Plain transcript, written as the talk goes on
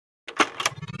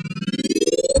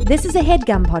This is a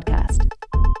HeadGum podcast.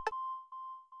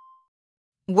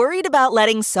 Worried about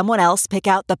letting someone else pick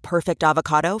out the perfect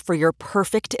avocado for your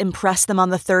perfect impress them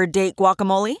on the third date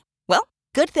guacamole? Well,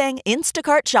 good thing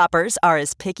Instacart shoppers are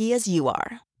as picky as you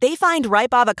are. They find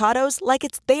ripe avocados like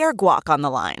it's their guac on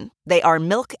the line. They are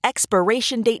milk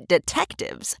expiration date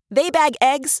detectives. They bag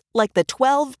eggs like the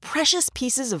 12 precious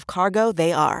pieces of cargo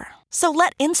they are. So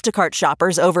let Instacart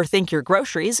shoppers overthink your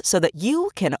groceries so that you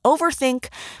can overthink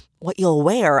what you'll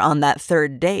wear on that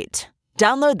third date.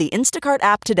 Download the Instacart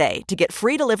app today to get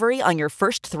free delivery on your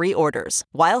first 3 orders,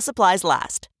 while supplies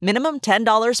last. Minimum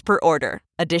 $10 per order.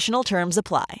 Additional terms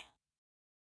apply.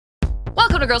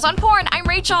 Welcome to Girls on Porn. I'm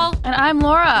Rachel. And I'm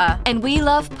Laura. And we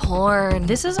love porn.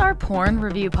 This is our porn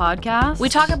review podcast. We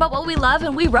talk about what we love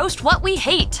and we roast what we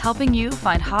hate. Helping you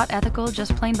find hot, ethical,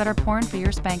 just plain better porn for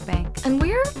your spank bank. And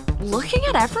we're looking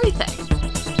at everything.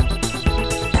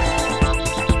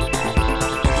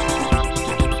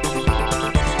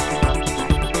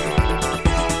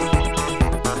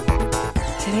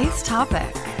 Today's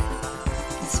topic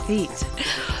is feet.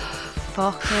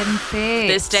 Fucking feet.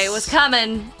 This day was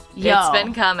coming. Yo. It's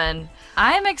been coming.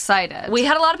 I'm excited. We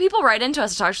had a lot of people write into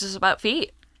us to talk to us about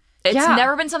feet. It's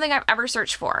never been something I've ever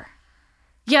searched for.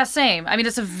 Yeah, same. I mean,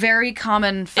 it's a very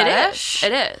common fetish.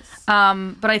 It is.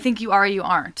 But I think you are, you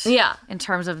aren't. Yeah. In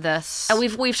terms of this. And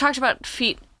we've talked about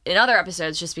feet in other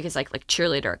episodes just because like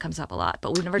cheerleader comes up a lot,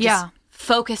 but we've never just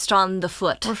focused on the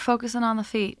foot. We're focusing on the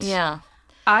feet. Yeah.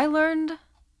 I learned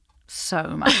so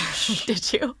much.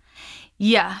 Did you?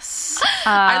 Yes.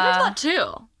 I learned a lot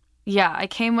too. Yeah, I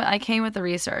came with the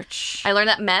research. I learned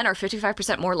that men are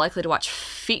 55% more likely to watch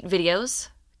feet videos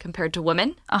compared to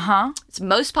women. Uh-huh. It's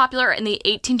most popular in the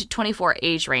 18 to 24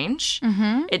 age range.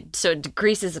 Mm-hmm. So it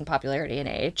decreases in popularity in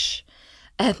age.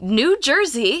 And New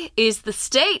Jersey is the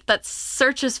state that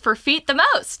searches for feet the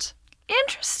most.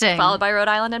 Interesting. Followed by Rhode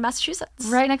Island and Massachusetts.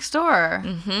 Right next door.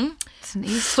 Mm-hmm. It's an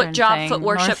Eastern Foot job, thing. foot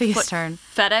worship, Northeastern. foot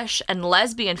fetish, and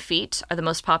lesbian feet are the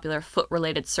most popular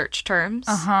foot-related search terms.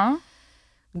 Uh-huh.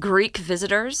 Greek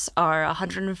visitors are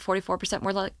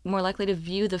 144% more likely to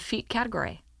view the feet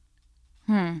category.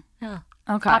 Yeah.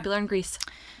 Okay. Popular in Greece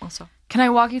also. Can I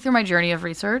walk you through my journey of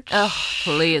research? Oh,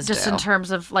 please Just do. in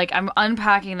terms of, like, I'm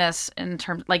unpacking this in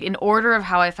terms, like, in order of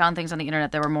how I found things on the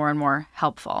internet that were more and more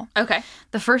helpful. Okay.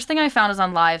 The first thing I found is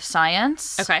on Live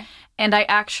Science. Okay. And I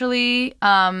actually,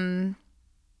 I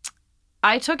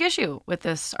took issue with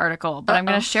this article, but I'm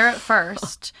going to share it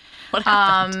first. What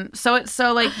happened?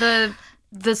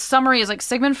 The summary is like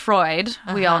Sigmund Freud,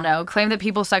 we all know, claimed that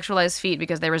people sexualize feet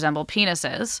because they resemble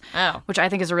penises. Oh. Which I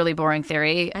think is a really boring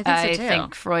theory. I think so, too. I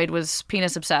think Freud was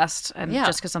penis obsessed, and Yeah.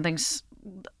 just because something's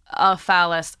a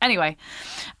phallus. Anyway,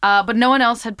 but no one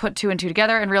else had put 2 and 2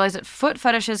 together and realized that foot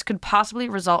fetishes could possibly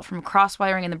result from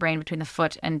cross-wiring in the brain between the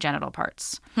foot and genital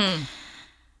parts.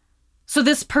 So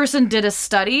this person did a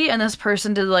study, and this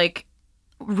person did like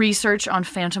research on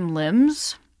phantom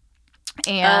limbs.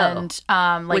 And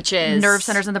which is nerve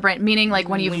centers in the brain, meaning like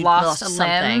when you've lost a limb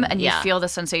something, and you feel the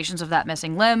sensations of that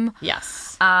missing limb.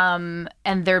 Yes. And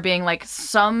there being like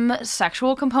some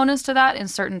sexual components to that in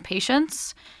certain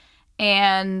patients.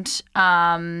 And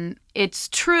it's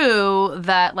true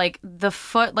that like the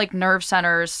foot like nerve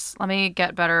centers, let me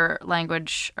get better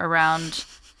language around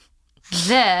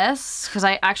this because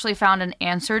I actually found an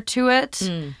answer to it.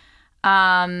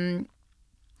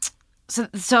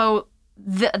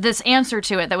 This answer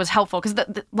to it that was helpful, because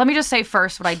let me just say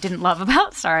first what I didn't love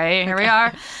about, here we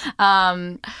are,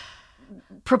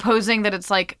 proposing that it's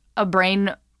like a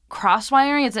brain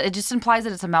cross-wiring. It just implies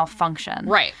that it's a malfunction.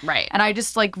 Right. And I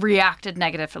just like reacted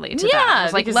negatively to that. I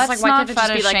was like, because let's it's like, why not can't it just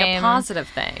be fetish like a shame. positive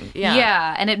thing? Yeah.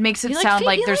 Yeah, and it makes it You like sound feet,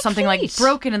 like you there's like something like feet.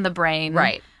 broken in the brain.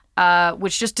 Right.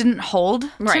 Which just didn't hold to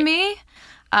Right. me.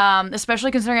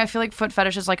 Especially considering I feel like foot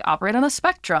fetishes like operate on a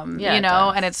spectrum, Yeah, you it know,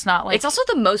 does. and it's not like It's also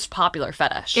the most popular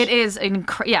fetish. it is.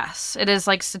 Yes, it is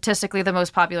like statistically the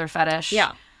most popular fetish.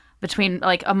 Yeah. Between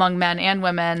like among men and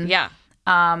women. Yeah.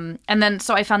 And then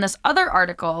so I found this other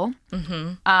article.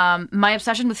 My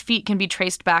obsession with feet can be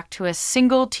traced back to a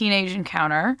single teenage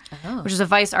encounter, which is a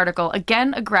Vice article.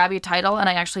 Again, a grabby title, and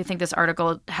I actually think this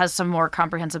article has some more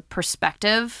comprehensive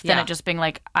perspective than Yeah. it just being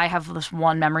like, I have this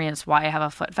one memory and it's why I have a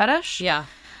foot fetish. Yeah.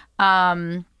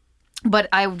 But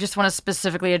I just want to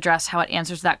specifically address how it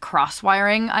answers that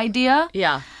cross-wiring idea.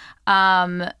 Yeah.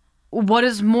 What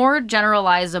is more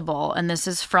generalizable, and this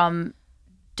is from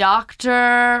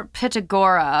Dr.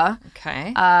 Pitagora,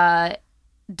 Okay.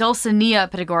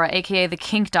 Dulcinea Pitagora, aka the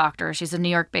Kink Doctor. She's a New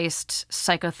York-based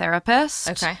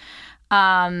psychotherapist. Okay.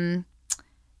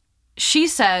 She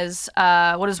says,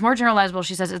 what is more generalizable,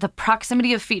 she says, is the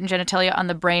proximity of feet and genitalia on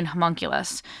the brain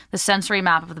homunculus, the sensory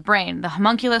map of the brain. The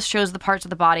homunculus shows the parts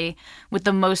of the body with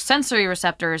the most sensory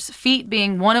receptors, feet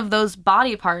being one of those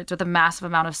body parts with a massive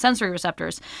amount of sensory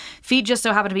receptors. Feet just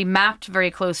so happen to be mapped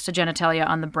very close to genitalia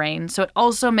on the brain, so it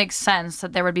also makes sense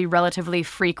that there would be relatively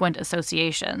frequent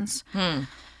associations.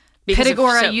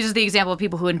 Pythagora uses the example of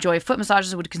people who enjoy foot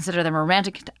massages would consider them a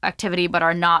romantic activity but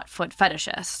are not foot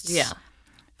fetishists. Yeah.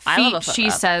 Feet, I love a foot she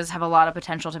rub. says, have a lot of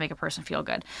potential to make a person feel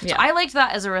good. Yeah. So I liked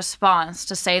that as a response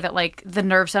to say that, like, the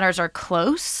nerve centers are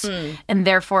close and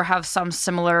therefore have some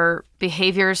similar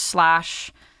behaviors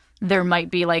 / there might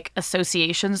be, like,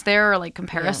 associations there or, like,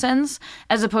 comparisons,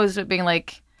 as opposed to it being,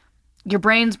 like, your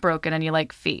brain's broken and you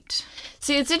like feet.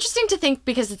 See, it's interesting to think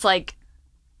because it's like,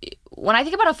 when I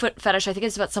think about a foot fetish, I think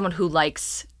it's about someone who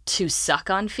likes to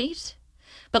suck on feet.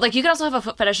 But, like, you can also have a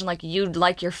foot fetish and, like, you'd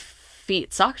like your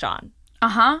feet sucked on.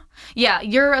 Uh-huh. Yeah,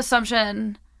 your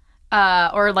assumption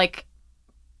or, like,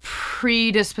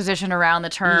 predisposition around the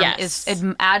term is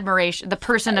admiration, the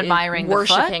person admiring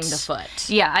worshipping the foot.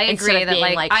 Yeah, I agree that,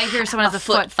 like, I hear someone has a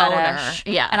foot fetish,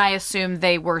 yeah, and I assume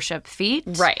they worship feet,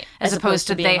 right, as opposed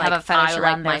to they have a fetish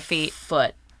around their feet.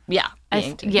 Foot, yeah,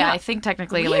 I think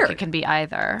technically, like, it can be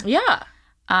either. Yeah.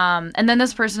 And then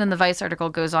this person in the Vice article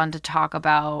goes on to talk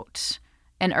about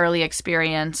an early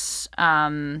experience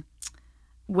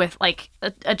with, like,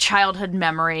 a childhood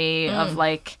memory of,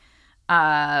 like,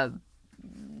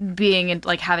 being in,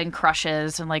 like, having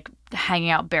crushes and, like,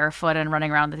 hanging out barefoot and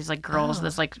running around with these, like, girls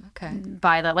that's, like,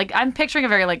 by the, like, I'm picturing a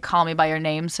very, like, Call Me By Your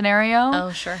Name scenario.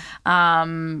 Oh, sure.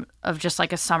 Of just,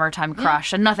 like, a summertime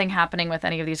crush and nothing happening with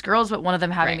any of these girls, but one of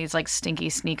them having these, like, stinky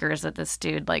sneakers that this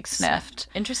dude, like, sniffed.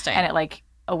 Interesting. And it, like,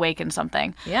 awakened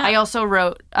something. Yeah. I also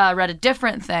read a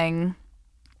different thing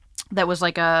that was,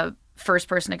 like, a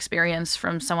first-person experience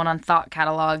from someone on Thought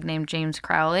Catalog named James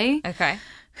Crowley. Okay.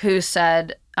 Who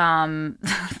said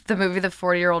the movie The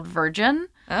 40-Year-Old Virgin.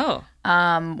 Oh.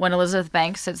 When Elizabeth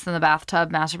Banks sits in the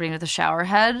bathtub masturbating with a shower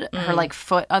head, her, like,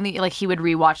 foot on the, like, he would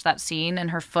rewatch that scene and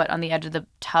her foot on the edge of the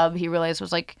tub he realized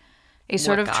was, like, a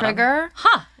sort of trigger.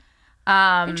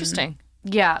 Huh. Interesting.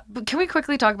 Yeah. But can we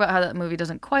quickly talk about how that movie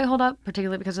doesn't quite hold up,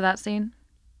 particularly because of that scene?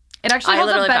 It actually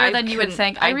holds up better than you would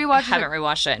think. I haven't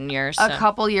rewatched it in years. A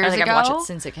couple years ago. I think I've watched it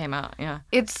since it came out, yeah.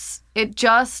 It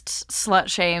just slut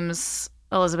shames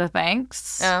Elizabeth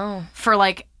Banks for,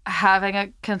 like, having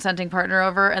a consenting partner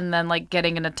over and then, like,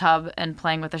 getting in a tub and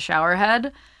playing with a shower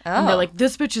head. And they're like,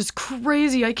 this bitch is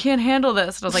crazy. I can't handle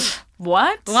this. And I was like,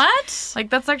 what? What? Like,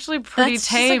 that's actually pretty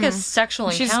tame. Just like a sexual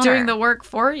encounter. She's doing the work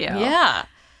for you. Yeah.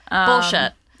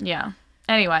 Bullshit. Yeah.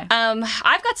 Anyway.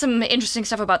 I've got some interesting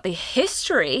stuff about the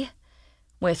history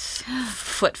with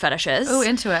foot fetishes. Ooh,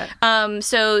 into it.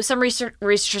 So some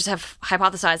researchers have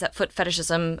hypothesized that foot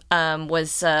fetishism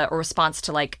was a response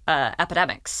to, like,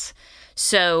 epidemics.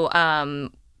 So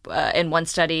in one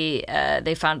study,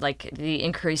 they found, like, the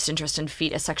increased interest in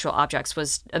feet as sexual objects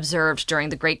was observed during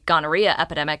the Great Gonorrhea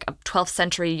epidemic of 12th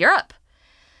century Europe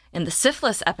and the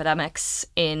syphilis epidemics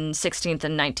in 16th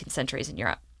and 19th centuries in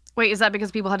Europe. Wait, is that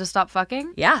because people had to stop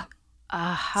fucking? Yeah.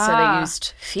 Aha. So they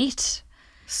used feet.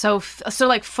 So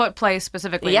like foot play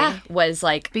specifically. Yeah, was,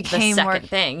 like, became the second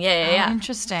thing. Yeah.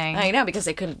 Interesting. I know, because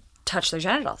they couldn't touch their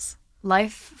genitals.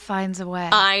 Life finds a way.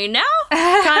 I know.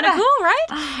 Kind of cool,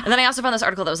 right? And then I also found this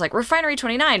article that was like, Refinery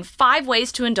 29, 5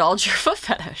 ways to indulge your foot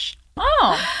fetish.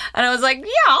 Oh. And I was like,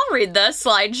 yeah, I'll read the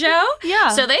slideshow. Yeah.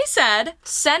 So they said,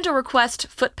 send or request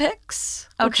foot pics,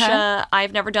 which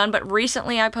I've never done. But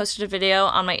recently I posted a video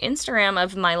on my Instagram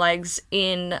of my legs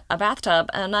in a bathtub,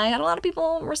 and I had a lot of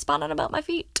people responding about my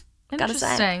feet.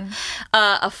 Interesting.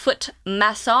 A foot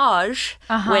massage,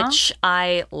 which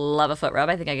I love a foot rub.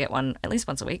 I think I get one at least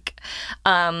once a week.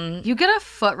 You get a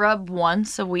foot rub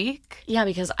once a week? Yeah,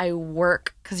 because I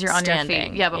work because you're standing. On your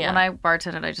feet. Yeah, but when I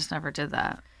bartended, I just never did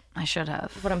that. I should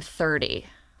have. But I'm 30.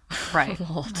 Right.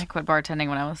 I quit bartending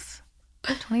when I was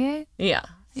 28. Yeah.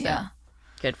 So yeah.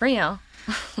 Good for you.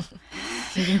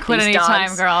 You can quit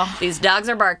anytime, girl. These dogs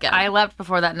are barking. I leapt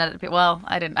before that net. Well,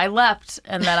 I didn't. I leapt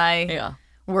and then I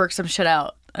worked some shit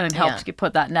out and helped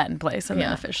put that net in place and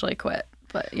then officially quit.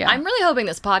 But yeah. I'm really hoping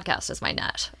this podcast is my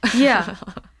net. Yeah.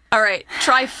 All right.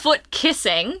 Try foot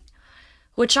kissing,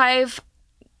 which I've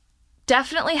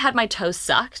definitely had my toes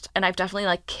sucked, and I've definitely,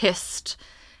 like, kissed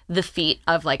the feet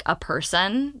of, like, a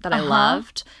person that I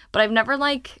loved, but I've never,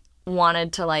 like,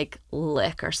 wanted to, like,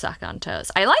 lick or suck on toes.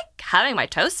 I like having my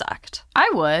toes sucked. I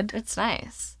would. It's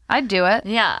nice. I'd do it.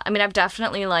 Yeah. I mean, I've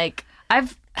definitely, like,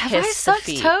 have I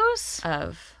sucked toes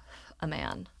of a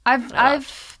man. I've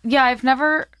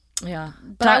never. Yeah.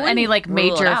 Not any like rule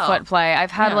it major out. foot play.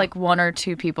 I've had Yeah. like one or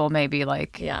two people maybe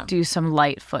like Yeah. do some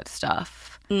light foot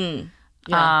stuff.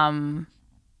 Yeah.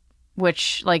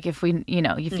 Which like if we, if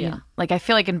Yeah. you like, I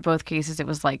feel like in both cases it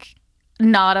was like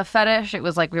not a fetish. It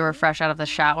was like we were fresh out of the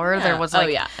shower. Yeah. There was Oh,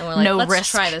 like, yeah. And we're like, no let's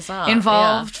risk try this out.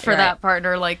 involved Yeah, for you're that right.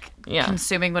 partner like Yeah.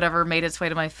 consuming whatever made its way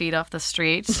to my feet off the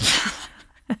street.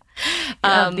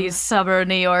 Of these summer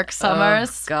New York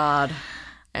summers. Oh, God.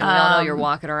 And we all know you're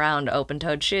walking around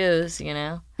open-toed shoes,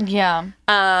 Yeah.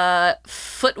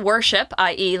 Foot worship,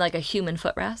 i.e. like a human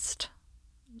footrest,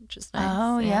 which is nice.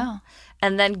 Oh yeah.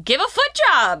 And then give a foot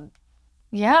job.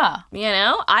 Yeah.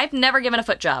 I've never given a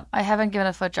foot job, I haven't given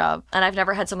a foot job. and I've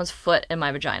never had someone's foot in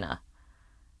my vagina.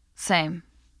 Same.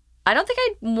 I don't think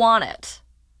I'd want it.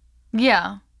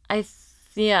 Yeah.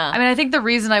 Yeah. I mean, I think the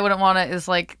reason I wouldn't want it is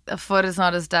like a foot is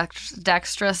not as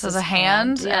dexterous as a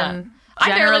hand, yeah. and I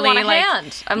barely want a like,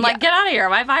 hand. I'm like, get out of here.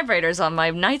 My vibrator's on my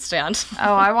nightstand.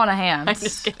 oh, I want a hand. I'm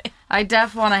just kidding. I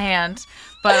def want a hand,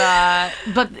 but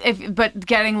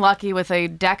getting lucky with a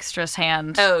dexterous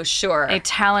hand, Oh, sure. a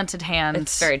talented hand,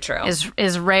 It's very true.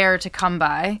 is rare to come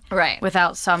by, Right.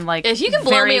 Without some like If you can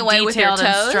blow very me away with your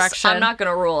detailed toes, instruction. I'm not going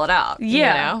to rule it out.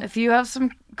 Yeah, You know? if you have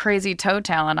some crazy toe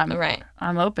talent, Right.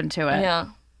 I'm open to it. Yeah.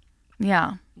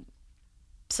 Yeah.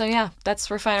 So, yeah, that's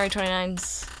Refinery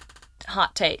 29's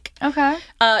hot take. Okay.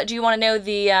 Do you want to know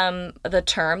the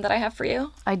term that I have for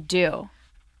you? I do.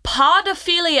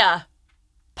 Podophilia.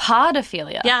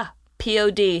 Podophilia. Yeah.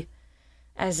 P-O-D.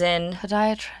 As in,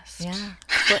 Podiatrist. yeah,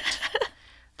 foot.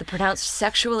 The pronounced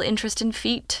sexual interest in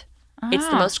feet. It's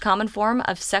the most common form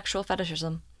of sexual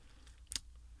fetishism.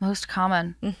 Most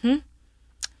common. Mm-hmm.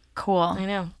 Cool. I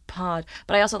know. Pod.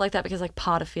 But I also like that because like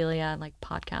podophilia and like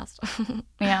podcast.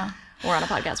 Yeah. We're on a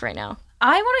podcast right now.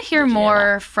 I want to hear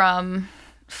more from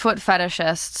foot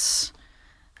fetishists.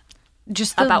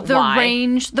 Just About why.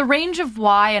 the range of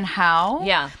why and how.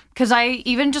 Yeah. Because I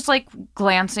even just like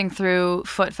glancing through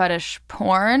foot fetish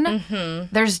porn,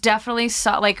 there's definitely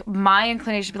like my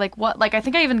inclination to be like, what? Like I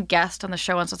think I even guessed on the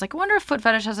show once. I was like, I wonder if foot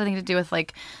fetish has anything to do with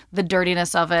like the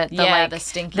dirtiness of it, The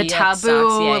stinky, the it taboo, sucks.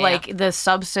 Yeah, yeah. like the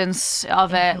substance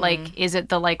of it. Like, is it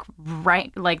the like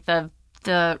rank, like the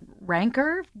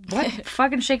rancor? What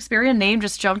fucking Shakespearean name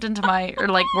just jumped into my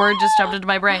word just jumped into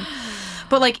my brain?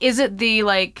 But like, is it the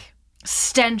like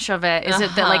stench of it? Is it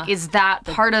that like is that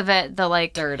part of it? The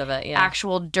like Dirt of it, yeah.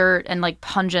 actual dirt and like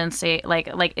pungency,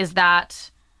 like is that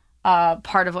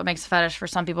part of what makes a fetish for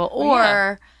some people,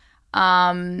 or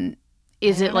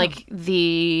is it like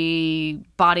the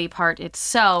body part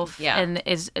itself? Yeah. And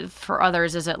is for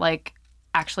others, is it like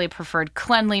actually preferred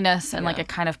cleanliness and like a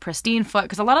kind of pristine foot?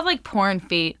 Because a lot of like porn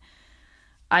feet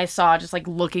I saw just like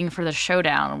looking for the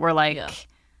showdown were like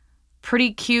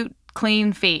pretty cute,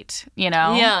 clean feet,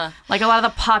 Yeah. like a lot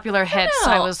of the popular hits.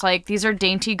 know. I was like, these are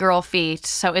dainty girl feet.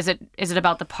 So is it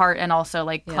about the part and also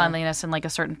like cleanliness and like a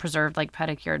certain preserved like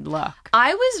pedicured look?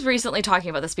 I was recently talking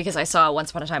about this because I saw Once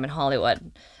Upon a Time in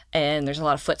Hollywood, and there's a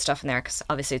lot of foot stuff in there because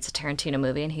obviously it's a Tarantino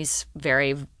movie, and he's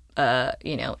very,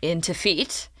 into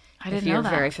feet. I didn't if you're know that.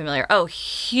 very familiar. Oh,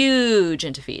 huge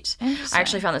into feet. Interesting. I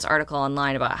actually found this article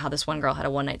online about how this one girl had a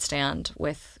one-night stand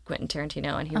with Quentin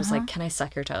Tarantino, and he was like, "Can I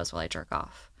suck your toes while I jerk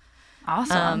off?"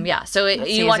 Awesome. Yeah. So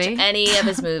That's you watch easy. any of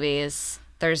his movies,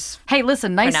 there's Hey,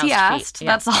 listen, nice he pronounced asked. feet,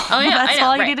 yeah. That's all. Oh, yeah, That's I know,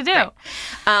 all you right, need to do.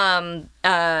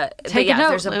 right. Take but yeah, a note,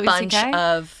 there's a Louis bunch CK.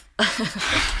 of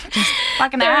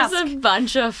Fucking there's ask. a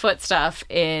bunch of foot stuff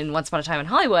in Once Upon a Time in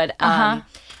Hollywood.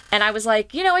 And I was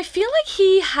like, I feel like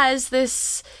he has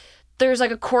this. There's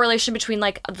like a correlation between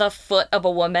like the foot of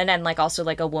a woman and like also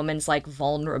like a woman's like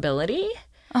vulnerability.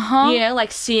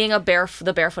 Like seeing the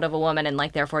barefoot of a woman, and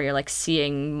like therefore you're like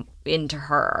seeing into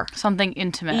her. Something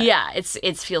intimate. Yeah, it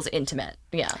feels intimate.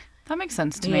 Yeah. That makes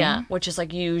sense to me. Yeah, which is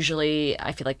like usually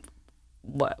I feel like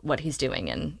what he's doing,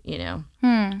 and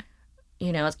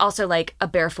it's also like a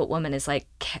barefoot woman is like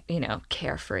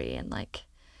carefree and like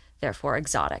therefore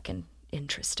exotic and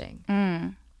interesting.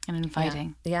 And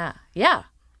inviting. Yeah.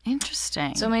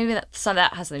 Interesting. So maybe some of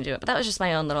that has something to do with it, but that was just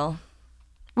my own little.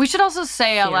 We should also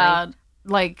say out Theory. loud,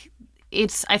 like,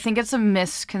 I think it's a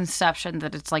misconception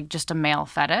that it's like just a male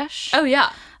fetish. Oh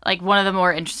yeah, Like one of the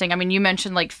more interesting, I mean, you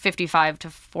mentioned like 55 to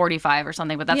 45 or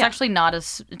something, but that's Yeah. actually not a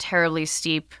terribly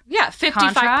steep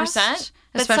 55%, contrast,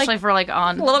 especially for like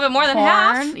on a little bit more than porn.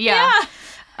 half. Yeah.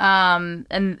 And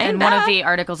one of bad. the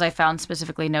articles I found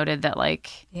specifically noted that like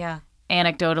Yeah.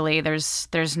 anecdotally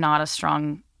there's not a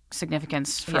strong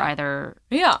significance for either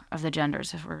Yeah. of the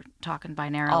genders if we're talking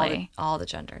binarily. All the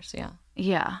genders. Yeah.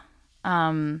 Yeah.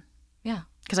 Yeah.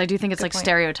 Because I do think it's like point.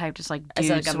 stereotyped as like As,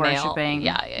 dudes like, a male. worshiping.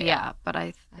 Yeah. But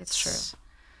That's true.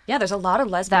 Yeah, there's a lot of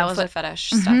lesbian foot fetish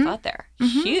stuff out there.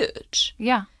 Huge.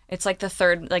 Yeah. It's like the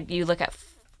third, like you look at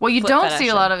What you foot don't fetish see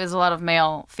a lot of is a lot of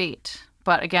male feet.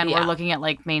 But again, we're looking at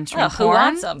like mainstream who porn.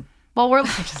 wants them? Well, we're I'm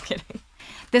just kidding.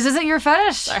 This isn't your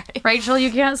fetish, Sorry. Rachel. You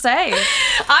can't say.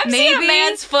 I'm seeing a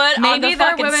man's foot on the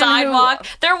fucking sidewalk.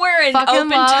 They're wearing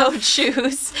open-toed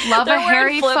shoes. Love They're a hairy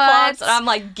wearing flip-flops, foot. and I'm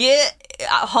like, get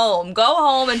home. Go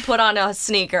home and put on a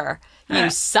sneaker, you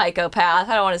psychopath.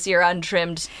 I don't want to see your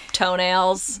untrimmed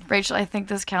toenails. Rachel, I think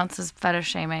this counts as fetish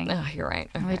shaming. Oh, you're right.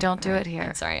 Okay, We don't do it here.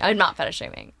 I'm sorry. I'm not fetish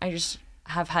shaming. I just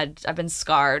I've been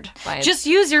scarred by it. Just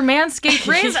use your Manscaped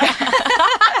razor.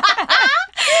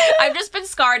 I've just been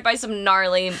scarred by some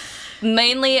gnarly.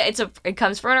 Mainly, it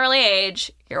comes from an early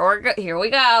age. Here we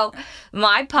go.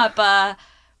 My papa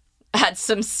had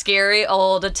some scary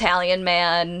old Italian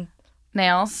man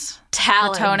Nails.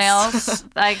 talons. The toenails.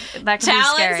 Like, that can Talons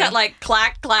be scary. that like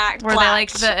clack. Were they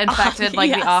like the infected, like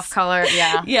yes. the off color?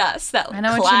 Yeah. Yes, that I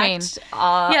know clacked, what you mean.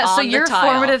 Yeah, so on your the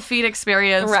tile. formative feet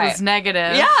experience Right. was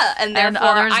negative. Yeah, and therefore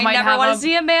others I might never have want to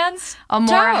see a man's a more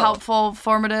toe. helpful,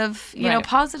 formative, you know, Right.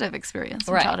 positive experience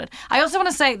in Right. childhood. I also want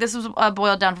to say, this was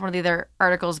boiled down from one of the other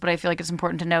articles, but I feel like it's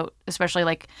important to note, especially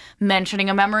like mentioning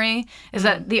a memory, is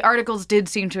that the articles did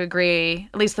seem to agree,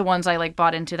 at least the ones I like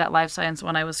bought into, that life science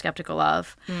one I was skeptical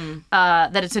of,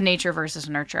 that it's a nature versus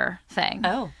nurture thing.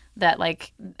 Oh. That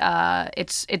like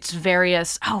it's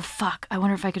various. Oh fuck! I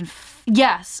wonder if I can.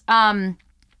 Yes.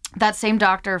 That same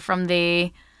doctor from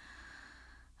the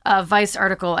Vice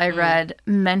article I read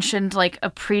mentioned like a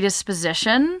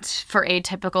predisposition for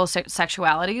atypical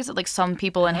sexualities. Like some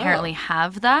people inherently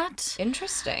have that.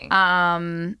 Interesting.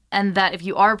 And that if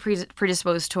you are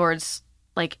predisposed towards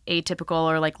like atypical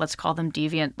or like let's call them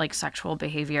deviant like sexual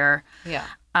behavior, yeah.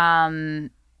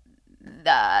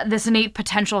 This innate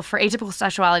potential for atypical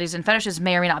sexualities and fetishes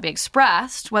may or may not be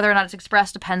expressed. Whether or not it's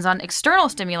expressed depends on external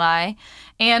stimuli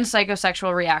and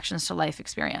psychosexual reactions to life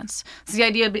experience. So the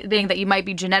idea being that you might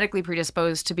be genetically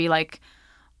predisposed to be like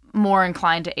more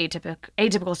inclined to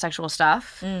atypical sexual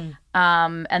stuff,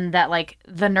 and that like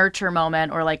the nurture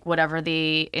moment or like whatever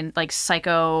the like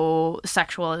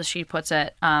psychosexual, as she puts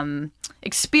it,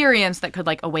 experience that could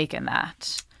like awaken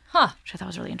that. Huh. Which I thought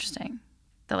was really interesting.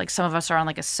 That like some of us are on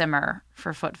like a simmer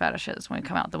for foot fetishes when we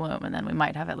come out the womb, and then we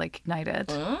might have it like ignited.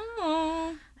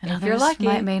 Oh, And if others you're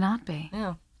lucky. may not be.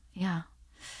 Yeah. Yeah.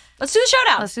 Let's do the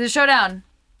showdown. Let's do the showdown.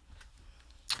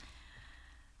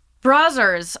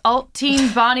 Brazzers.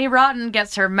 Alt-teen Bonnie Rotten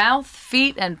gets her mouth,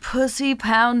 feet, and pussy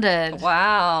pounded.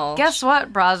 Wow. Guess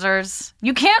what, Brazzers?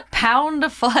 You can't pound a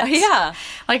foot. Yeah.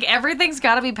 Like everything's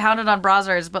got to be pounded on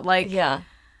Brazzers, but like Yeah.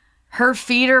 her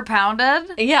feet are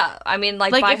pounded. Yeah. I mean,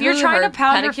 like Like by if you're who, trying her to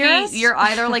pound her pedicurist? feet, you're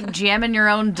either like jamming your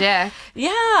own dick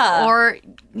yeah. or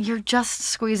you're just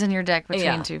squeezing your dick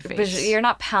between two feet. But you're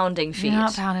not pounding feet. You're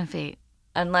not pounding feet.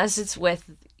 Unless it's with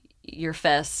your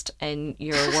fist and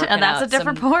you're working And that's out a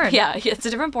different some, porn. Yeah, it's a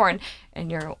different porn,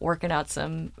 and you're working out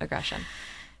some aggression.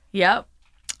 Yep.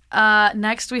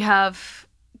 Next we have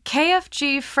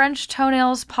KFG French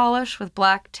toenails polish with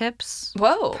black tips.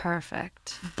 Whoa.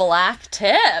 Perfect. Black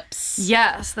tips.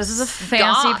 Yes, this is a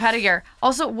fancy Goth. pedicure.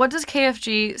 Also, what does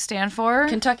KFG stand for?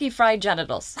 Kentucky Fried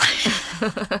Genitals.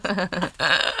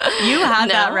 You had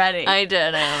that ready. I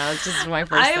did. I don't know. It's just my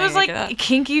first thing. I was think like of.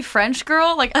 kinky French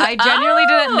girl. Like I genuinely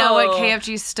didn't know what Oh.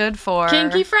 KFG stood for.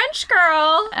 Kinky French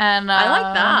girl. And I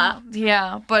like that.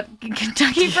 Yeah, but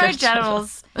Kentucky Fried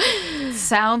Genitals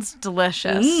sounds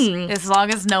delicious as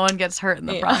long as no one gets hurt in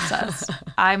the process.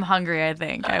 I'm hungry, I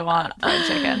think. I want fried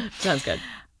chicken. Sounds good.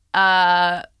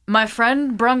 My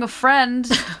friend brung a friend.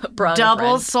 Brung a Double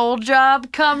friend. soul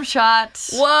job cum shot.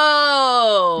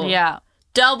 Whoa. Yeah.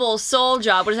 Double soul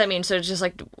job. What does that mean? So it's just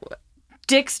like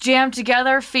Dicks jammed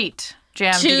together, feet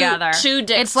jammed together. two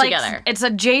dicks it's like, together. It's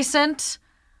adjacent,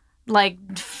 like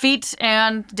feet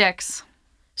and dicks.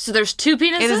 so there's two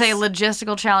penises. It is a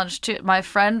logistical challenge. My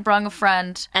friend brung a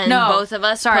friend. And no, both of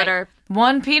us sorry, put our-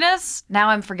 one penis. Now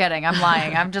I'm forgetting. I'm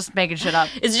lying. I'm just making shit up.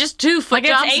 It's just two foot Like,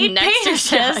 it's jobs 8 next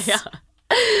penises. to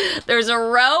yeah. There's a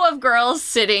row of girls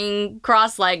sitting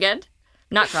cross-legged.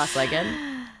 Not cross-legged.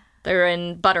 They're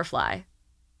in butterfly.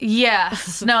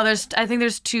 Yes. No, I think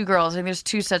there's two girls. I think there's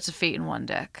two sets of feet and one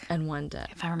dick. And one dick.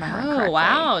 If I remember Oh, correctly.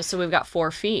 wow. So we've got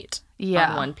 4 feet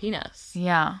Yeah. on one penis.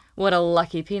 Yeah. What a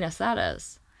lucky penis that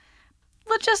is.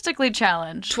 Logistically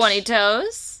challenged. 20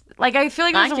 toes. Like, I feel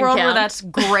like I there's a can world where count. that's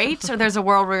great, or there's a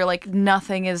world where like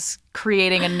nothing is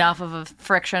creating enough of a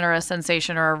friction or a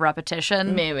sensation or a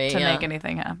repetition Maybe, to yeah. make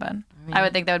anything happen. I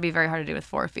would think that would be very hard to do with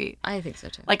 4 feet. I think so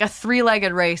too. Like a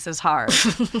 3-legged race is hard.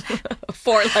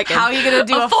 4-legged. How are you going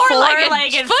to do a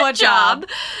 4-legged foot job?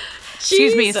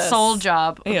 Excuse me, Jesus. soul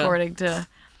job, Yeah. according to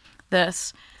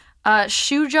this.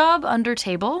 Shoe job under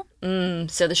table.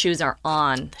 So the shoes are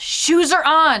on. Shoes are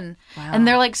on. Wow. And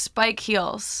they're like spike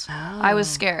heels. Oh. I was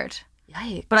scared.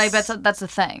 Yikes. But I bet that's a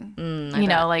thing.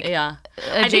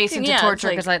 Adjacent to torture,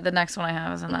 because the next one I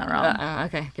have is in that realm.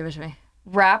 Okay, give it to me.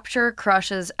 Rapture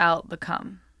crushes out the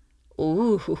cum.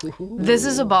 Ooh. This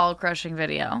is a ball crushing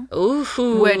video. Ooh.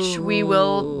 Which we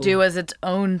will do as its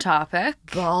own topic.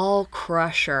 Ball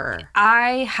crusher.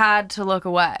 I had to look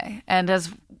away. And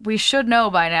as we should know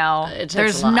by now, it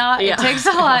takes a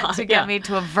lot to get me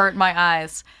to avert my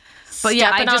eyes. But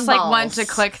I just went to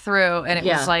click through, and it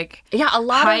was like a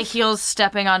lot high heels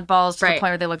stepping on balls to the point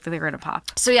where they looked like they were going to pop.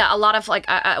 So a lot of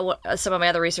some of my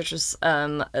other research was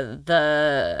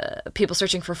the people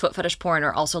searching for foot fetish porn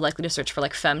are also likely to search for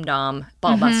femdom,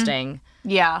 ball busting,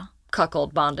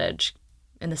 cuckold bondage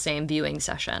in the same viewing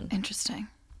session. Interesting.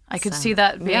 I could see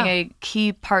that being a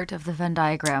key part of the Venn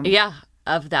diagram. Yeah,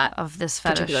 of this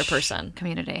fetish particular person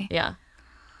community. Yeah.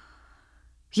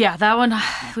 Yeah, that one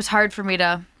was hard for me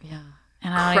to. Yeah.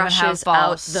 And I don't even have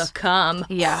balls. Out the cum.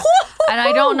 Yeah. And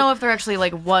I don't know if there actually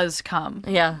was cum.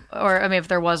 Yeah. Or if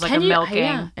there was a milking.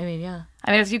 Yeah. I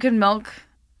mean, if you can milk.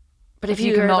 But if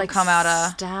you can milk come out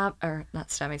of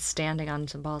standing on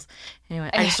some balls.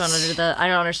 Anyway, I just don't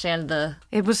understand the.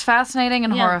 It was fascinating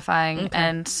and horrifying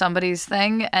and somebody's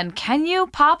thing. And can you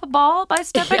pop a ball by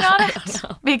stepping on it?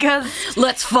 Because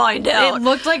let's find out. It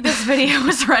looked like this video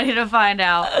was ready to find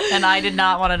out, and I did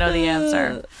not want to know the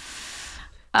answer.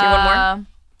 Do you want more?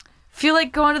 Feel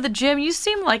like going to the gym? You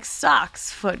seem like socks,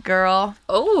 foot girl.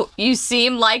 Oh, you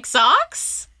seem like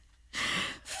socks?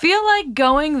 Feel like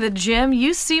going to the gym?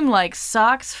 You seem like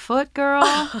socks, foot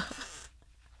girl.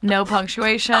 No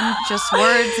punctuation, just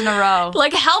words in a row.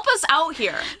 Help us out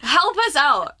here. Help us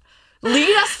out.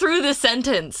 Lead us through the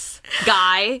sentence,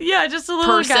 guy. Yeah, just a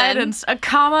little guidance. A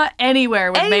comma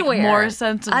anywhere would make more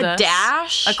sense of this. A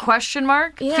dash? A question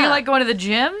mark? Yeah. Feel like going to the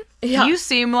gym? Yeah. You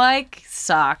seem like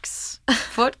socks.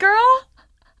 Foot girl?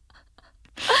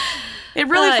 It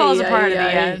really falls apart at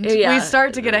the end. Yeah. We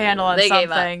start to get a handle on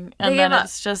something, and then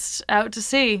it's just out to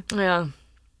sea. Yeah.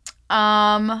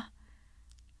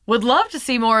 Would love to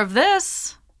see more of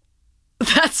this.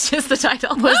 That's just the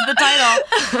title. Was the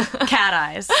title. Cat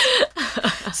eyes.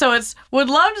 So it's, would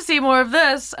love to see more of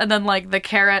this, and then the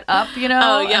carrot up, and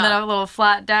then a little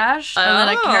flat dash, and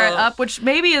then a carrot up, which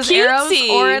maybe is cutesy. Arrows,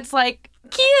 or it's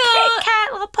cute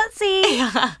cat, little pussy.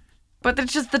 Yeah. But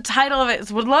it's just the title of it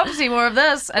is would love to see more of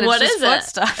this, and it's just foot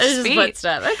stuff. It's just foot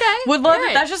stuff. Okay. Would love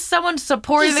that's just someone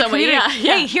supporting the community.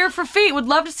 Yeah. Hey, here for feet. Would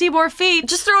love to see more feet.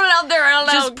 Just throwing it out there. I don't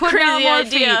know. Just putting out more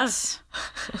feet.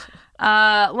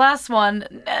 Last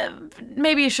one.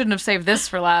 Maybe you shouldn't have saved this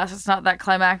for last. It's not that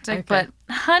climactic, but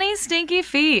honey stinky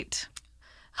feet.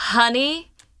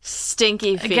 Honey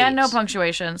stinky feet. Again, no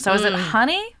punctuation. So is it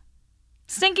honey?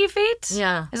 Stinky feet?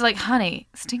 Yeah. Is it honey,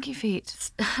 stinky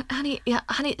feet? Honey,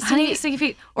 stinky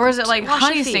feet. Or is it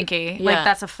honey stinky? Yeah.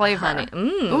 That's a flavor. Honey.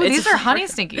 Ooh, these are honey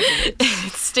stinky feet.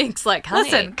 It stinks like honey.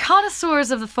 Listen,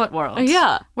 connoisseurs of the foot world.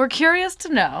 Yeah. We're curious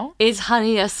to know. Is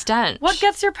honey a stench? What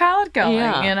gets your palate going,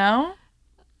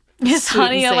 Is sweet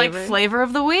honey a flavor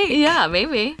of the week? Yeah,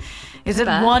 maybe. Is it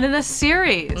one in a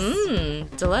series?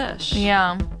 Delish.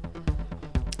 Yeah.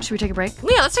 Should we take a break?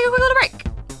 Yeah, let's take a quick little break.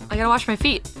 I gotta wash my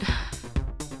feet.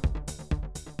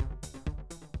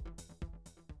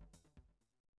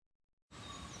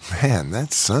 Man,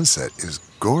 that sunset is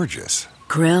gorgeous.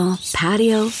 Grill,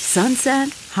 patio, sunset.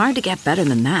 Hard to get better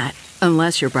than that.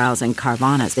 Unless you're browsing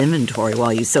Carvana's inventory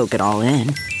while you soak it all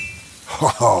in.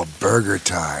 Oh, burger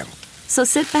time. So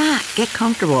sit back, get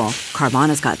comfortable.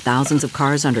 Carvana's got thousands of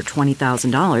cars under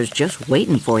 $20,000 just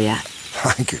waiting for you.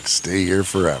 I could stay here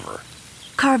forever.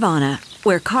 Carvana,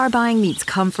 where car buying meets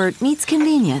comfort meets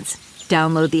convenience.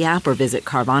 Download the app or visit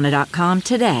Carvana.com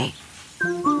today.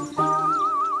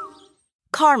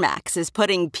 CarMax is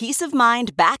putting peace of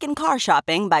mind back in car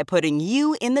shopping by putting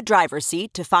you in the driver's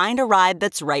seat to find a ride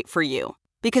that's right for you.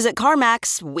 Because at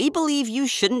CarMax, we believe you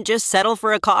shouldn't just settle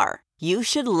for a car. You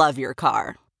should love your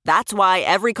car. That's why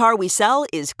every car we sell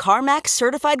is CarMax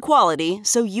certified quality,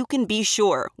 so you can be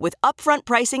sure with upfront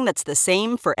pricing that's the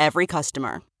same for every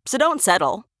customer. So don't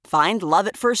settle. Find love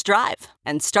at first drive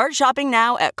and start shopping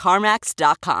now at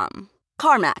CarMax.com.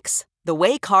 CarMax, the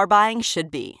way car buying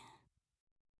should be.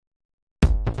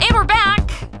 And we're back.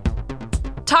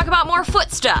 Talk about more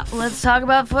foot stuff. Let's talk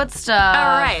about foot stuff.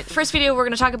 All right. First video we're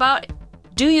going to talk about,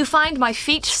 do you find my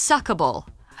feet suckable?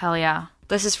 Hell yeah.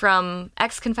 This is from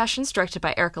X Confessions, directed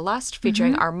by Erica Lust,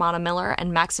 featuring Armana Miller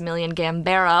and Maximilian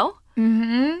Gambaro.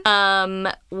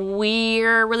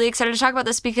 We're really excited to talk about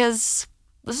this because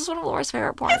this is one of Laura's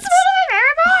favorite porns. It's one of my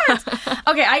favorite heart.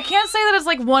 Okay, I can't say that it's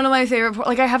like one of my favorite.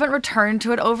 Like I haven't returned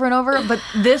to it over and over, but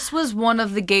this was one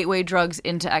of the gateway drugs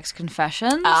into Ex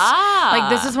Confessions. Like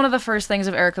this is one of the first things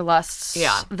of Erica Lust's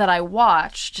that I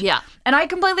watched. Yeah. And I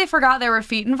completely forgot there were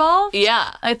feet involved.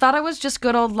 Yeah. I thought it was just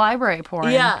good old library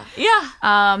porn. Yeah.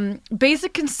 Yeah.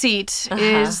 Basic conceit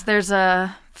is there's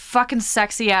a fucking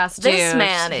sexy ass dude. This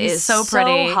man is so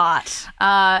pretty. so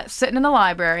hot. Sitting in the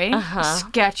library,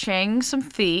 sketching some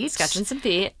feet.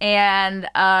 And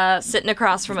sitting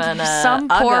across from some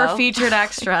poor featured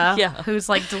extra Yeah. who's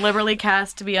like deliberately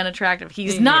cast to be unattractive.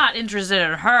 He's not interested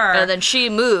in her. And then she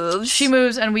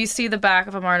moves. And we see the back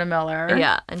of Amarna Miller.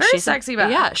 Yeah. And very she's sexy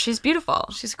back. Yeah, she's beautiful.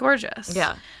 She's gorgeous.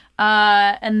 Yeah.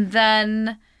 And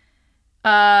then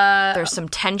there's some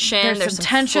tension. There's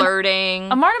some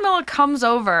flirting. Amarna Miller comes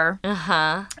over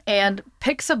and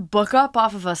picks a book up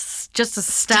off of just a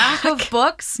stack of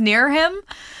books near him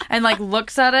and like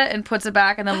looks at it and puts it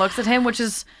back and then looks at him, which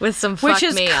is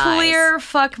clear eyes.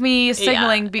 Fuck me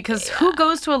signaling because who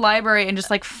goes to a library and just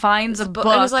like finds a book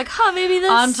and is like, maybe this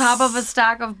on top of a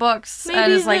stack of books maybe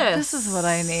and is like, this is what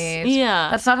I need. Yeah.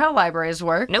 That's not how libraries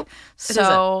work. Nope.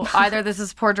 So either this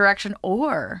is poor direction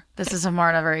or this is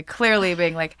Amarna very clearly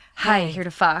being like, hi, here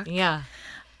to fuck. Yeah.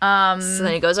 So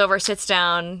then he goes over, sits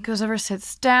down.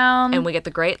 And we get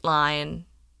the great line.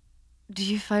 Do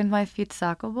you find my feet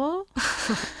suckable?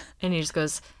 And he just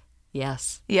goes,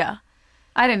 yes. Yeah.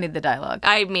 I didn't need the dialogue.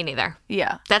 Me neither.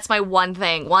 Yeah. That's my one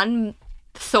thing. One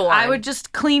thorn. I would just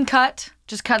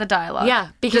just cut the dialogue.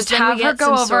 Yeah, because just then have we her get go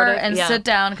some over sort of, and sit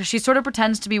down because she sort of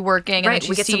pretends to be working and then she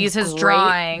we get sees some his great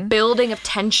drawing. Building of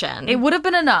tension. It would have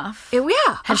been enough.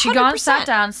 Had she gone, 100%. sat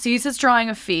down, sees his drawing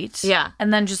of feet,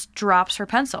 and then just drops her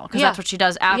pencil because that's what she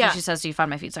does after she says, "Do you find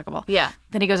my feet suckable?" Yeah.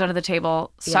 Then he goes under the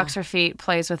table, sucks her feet,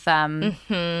 plays with them.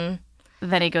 Mm-hmm.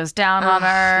 Then he goes down on her.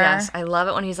 Yes, I love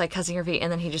it when he's like cussing her feet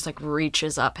and then he just like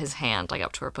reaches up his hand like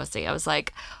up to her pussy. I was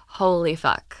like, holy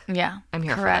fuck. Yeah. I'm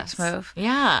here Correct for this. move.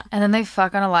 Yeah. And then they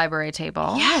fuck on a library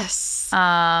table. Yes.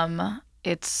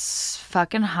 It's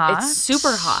fucking hot. It's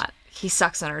super hot. He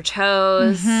sucks on her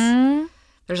toes. Mm-hmm.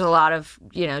 There's a lot of,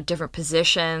 different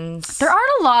positions. There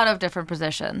aren't a lot of different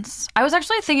positions. I was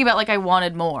actually thinking about, like, I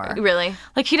wanted more. Really?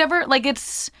 Like, he never, like,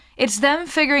 it's them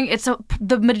figuring,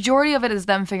 the majority of it is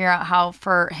them figuring out how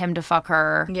for him to fuck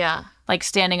her. Yeah. Like,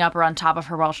 standing up or on top of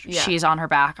her while she's on her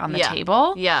back on the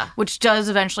table. Yeah. Which does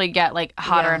eventually get, like,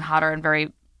 hotter and hotter and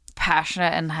very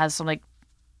passionate and has some, like,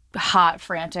 hot,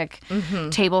 frantic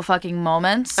table fucking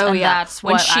moments. Oh, and yeah. that's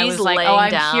when what she's I was like, laying I'm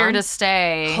down, here to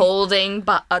stay. Holding,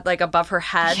 like, above her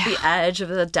head the edge of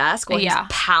the desk while he's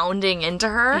pounding into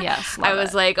her. Yes, I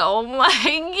was like, oh my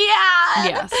God.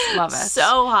 Yes, love it.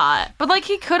 So hot. But, like,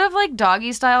 he could have, like,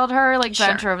 doggy styled her, like,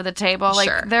 bent her over the table.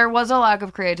 Like, there was a lack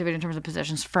of creativity in terms of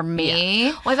positions for me.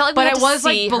 Yeah. Well, I felt like but we had it to was,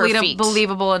 see like, her feet.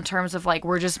 believable in terms of, like,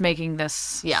 we're just making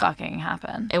this fucking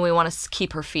happen. And we want to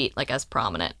keep her feet, like, as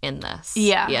prominent in this.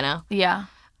 Yeah. You know? Yeah.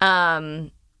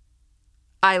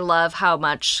 I love how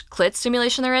much clit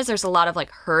stimulation there is. There's a lot of, like,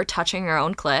 her touching her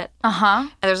own clit. Uh-huh.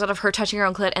 And there's a lot of her touching her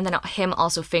own clit and then him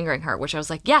also fingering her, which I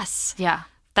was like, yes. Yeah.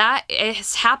 That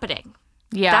is happening.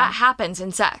 Yeah. That happens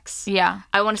in sex. Yeah.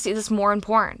 I want to see this more in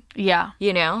porn. Yeah.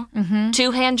 You know? Mm-hmm.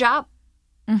 Two-hand job.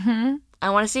 Mm-hmm. I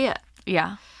want to see it.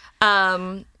 Yeah.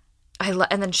 And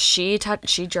then she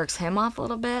jerks him off a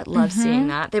little bit. Love seeing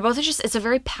that. They both are it's a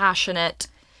very passionate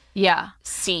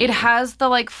scene. It has the,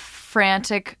 like,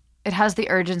 frantic, it has the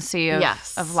urgency of,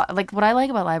 like, what I like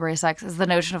about library sex is the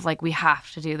notion of, like, we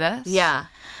have to do this. Yeah.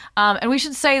 And we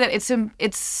should say that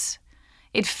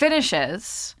it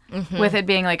finishes with it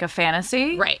being, like, a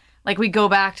fantasy. Right. Like, we go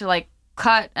back to, like,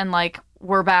 cut and, like,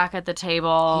 we're back at the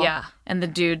table. Yeah. And the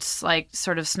dude's, like,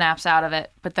 sort of snaps out of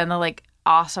it. But then the, like,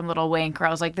 awesome little wink where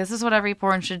I was like, this is what every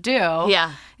porn should do.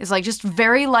 Yeah. Is, like, just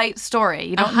very light story.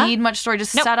 You don't need much story.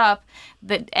 Just set up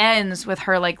that ends with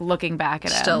her, like, looking back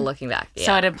at him. Still looking back. Yeah.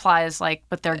 So it implies, like,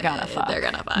 but they're gonna fuck. They're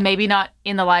gonna fuck. Maybe not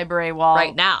in the library while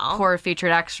right now. poor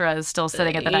featured extra is still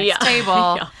sitting at the next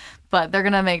table. Yeah. But they're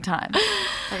gonna make time.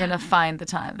 They're gonna find the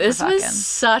time. This for fucking. was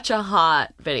such a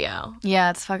hot video.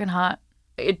 Yeah, it's fucking hot.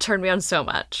 It turned me on so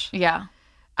much. Yeah.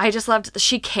 I just loved,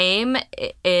 she came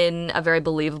in a very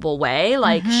believable way.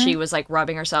 Like, she was, like,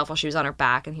 rubbing herself while she was on her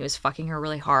back and he was fucking her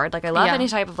really hard. Like, I love any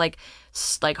type of, like,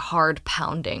 hard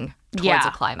pounding towards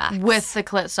a climax. With the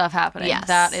clit stuff happening. Yes.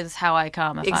 That is how I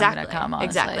come if I'm going to come, honestly.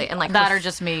 Exactly. And, like, that or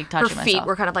just me touching her myself. feet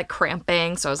were kind of, like,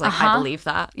 cramping. So I was like, I believe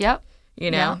that. Yep. You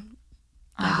know? Yeah.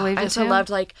 I believe it, I also too. loved,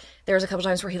 like, there was a couple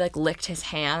times where he, like, licked his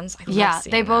hands. I love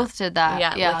seeing they that. both did that.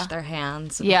 Yeah, licked their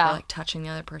hands. And Yeah. were, like, touching the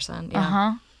other person.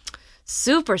 Yeah.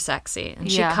 Super sexy.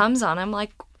 And she comes on him,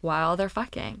 like, while they're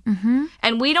fucking. Mm-hmm.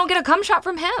 And we don't get a cum shot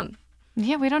from him.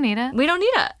 Yeah, we don't need it. We don't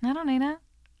need it. I don't need it.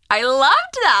 I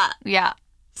loved that. Yeah.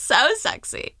 So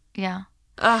sexy. Yeah.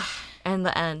 Ugh. And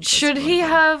the end. Should he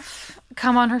have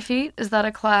come on her feet? Is that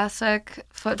a classic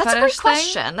foot That's a fetish great thing?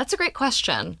 question. That's a great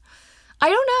question. I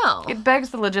don't know. It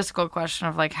begs the logistical question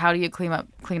of like, how do you clean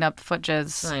up foot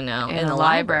jizz? I know, in a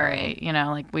library. You know,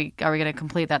 like are we going to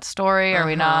complete that story? Are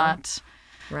we not?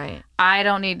 Right. I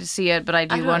don't need to see it, but I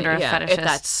do wonder if fetishists, if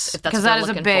that's because what that they're is a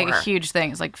looking big, for. huge thing.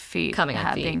 It's like feet Coming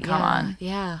on feet. being come on.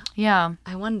 Yeah. Yeah.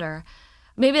 I wonder.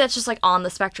 Maybe that's just like on the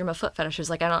spectrum of foot fetishes.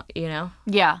 Like I don't,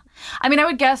 Yeah. I mean, I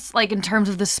would guess like in terms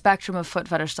of the spectrum of foot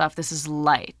fetish stuff, this is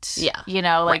light. Yeah. You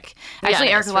know, like Right. actually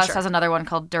Yeah, it Erica is, for Lust sure. has another one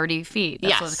called Dirty Feet.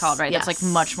 That's what it's called, right? That's like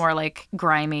much more like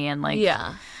grimy and like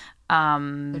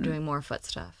they're doing more foot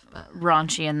stuff. But.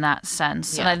 raunchy in that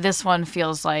sense. Yeah. And this one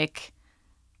feels like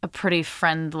a pretty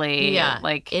friendly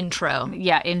like intro.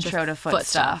 Intro to foot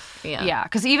stuff. Yeah. Yeah.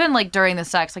 Because even like during the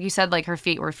sex, like you said, like her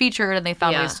feet were featured and they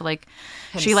found ways to like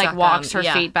Him she like suck walks 'em,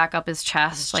 her feet back up his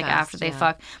chest like after they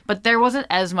fuck. But there wasn't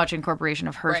as much incorporation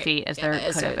of her feet as there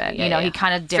could have been. He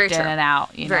kind of dipped in and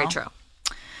out. Very true.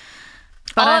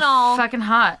 But all in all, fucking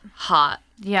hot. Hot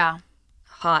Yeah.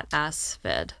 ass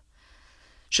vid.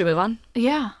 Should we move on?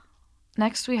 Yeah.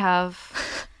 Next we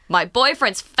have My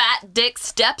boyfriend's fat dick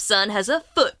stepson has a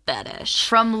foot fetish.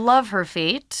 from Love Her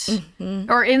Feet,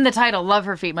 or in the title, Love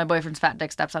Her Feet, my boyfriend's fat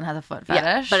dick stepson has a foot fetish.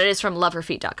 Yeah, but it is from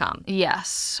loveherfeet.com.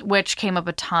 Yes, which came up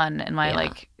a ton in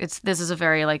my this is a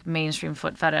very like mainstream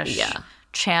foot fetish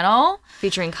channel.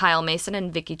 Featuring Kyle Mason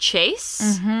and Vicky Chase.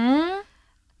 Mm-hmm.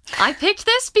 I picked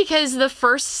this because the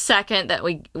first second that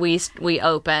we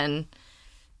open,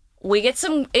 we get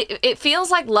some. It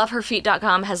feels like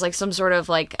loveherfeet.com has like some sort of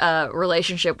like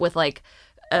relationship with like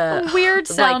Weird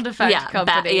sound effect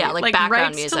company. like background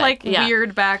rights music. to like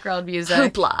weird background music.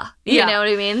 Hoopla. You know what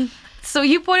I mean? So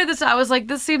you pointed this out. I was like,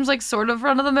 this seems like sort of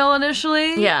run of the mill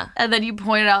initially. Yeah. And then you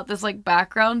pointed out this like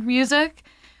background music.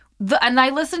 And I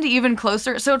listened to even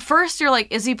closer. So at first you're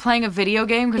like, is he playing a video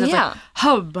game? Because it's like,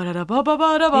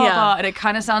 and it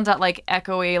kind of sounds that like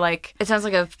echoey, like It sounds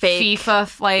like a fake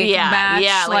FIFA match.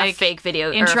 Yeah, like a fake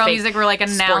video intro or fake music. We're like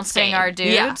sports announcing game. our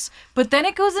dudes. Yeah. But then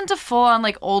it goes into full on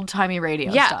like old timey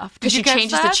radio stuff. Because Did she you catch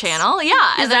changes that? the channel. Yeah.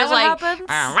 Is and that there's what like, happens?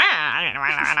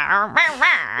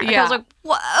 I was like,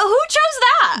 who chose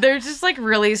that? There's just like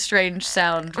really strange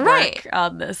sound work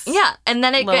on this. Yeah. And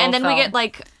then we film. get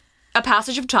like a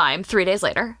passage of time 3 days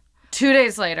later. 2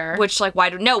 days later. Which like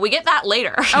we get that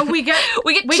later. Oh, we get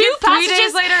we get 2 3 passages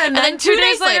days later and then 2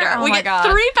 days later. Oh we my get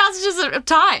God. 3 passages of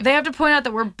time. They have to point out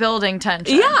that we're building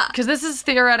tension. Yeah. Because this is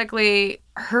theoretically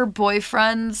her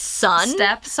boyfriend's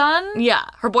stepson. Yeah,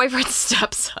 her boyfriend's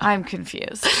stepson. I'm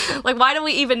confused. Like, why do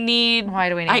we even need... Why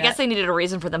do we need I guess it? they needed a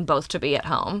reason for them both to be at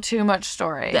home. Too much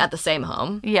story. At the same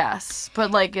home. Yes.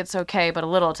 But, like, it's okay, but a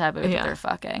little taboo that they're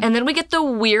fucking. And then we get the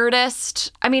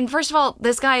weirdest... I mean, first of all,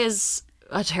 this guy is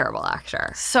a terrible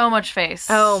actor. So much face.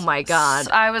 Oh, my God.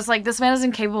 I was like, this man is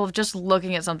incapable of just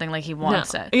looking at something like he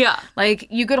wants it. Yeah. Like,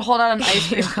 you could hold out an ice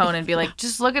cream cone and be like,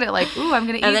 just look at it like, ooh, I'm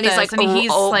going to eat And then this. he's like, and he's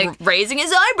like raising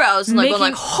his eyebrows and like,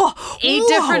 going like, making 8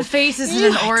 different faces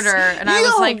in an order. And I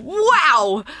was like,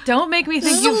 wow. Don't make me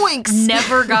think Zoinks. you've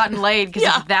never gotten laid, because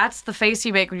if that's the face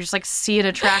you make when you just like see an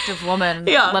attractive woman,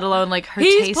 let alone like her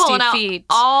He's tasty pulling out feet.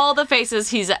 all the faces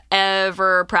he's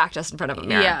ever practiced in front of a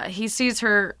mirror. Yeah, he sees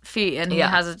her feet and he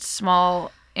has a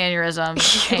small aneurysm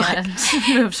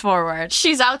and moves forward.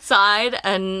 She's outside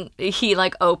and he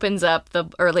like opens up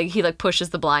he like pushes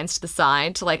the blinds to the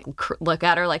side to like look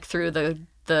at her like through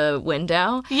the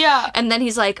window. Yeah. And then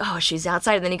he's like, oh, she's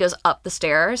outside. And then he goes up the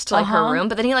stairs to like her room.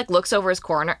 But then he like looks over his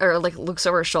corner or like looks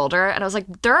over his shoulder. And I was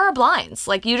like, there are blinds.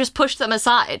 Like you just push them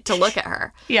aside to look at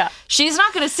her. Yeah. She's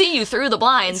not going to see you through the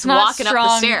blinds It's not walking strong,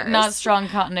 up the stairs. Not strong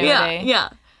continuity. Yeah. Yeah.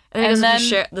 And he And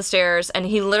goes up the stairs, and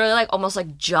he literally like almost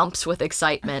like jumps with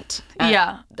excitement.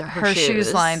 At her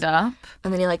shoes lined up,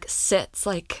 and then he like sits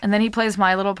like. and then he plays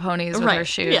My Little Ponies with her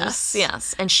shoes.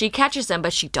 Yes. And she catches him,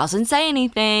 but she doesn't say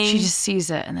anything. She just sees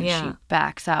it, and then she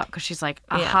backs out because she's like,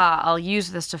 "Aha! I'll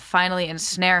use this to finally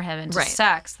ensnare him into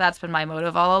sex. That's been my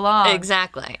motive all along."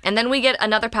 Exactly. And then we get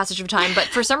another passage of time, but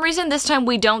for some reason this time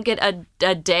we don't get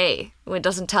a day. It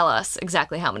doesn't tell us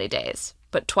exactly how many days,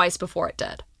 but twice before it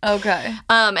did. Okay.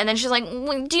 And then she's like,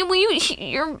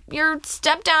 your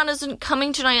step down isn't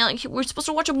coming tonight. Like, we're supposed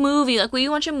to watch a movie. Like, will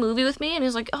you watch a movie with me? And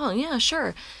he's like, oh, yeah,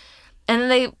 sure. And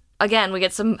then we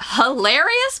get some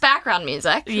hilarious background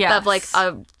music of like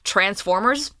a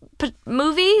Transformers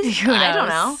movie. Who knows? I don't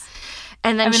know.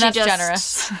 And then she that's just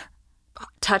generous.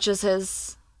 touches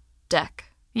his dick.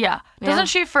 Yeah. Doesn't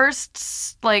she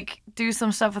first like do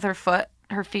some stuff with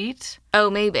her feet?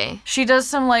 Oh, maybe. She does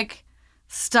some like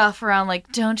stuff around like,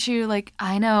 don't you like,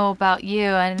 I know about you,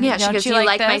 and Yeah, she don't goes, you "You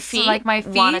like this? my feet? Like my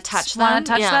feet? Wanna touch them?" Wanna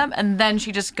touch Yeah. them? And then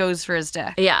she just goes for his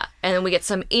dick. Yeah, and then we get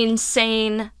some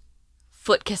insane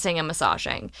foot kissing and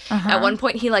massaging. Uh-huh. At one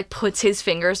point, he like puts his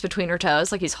fingers between her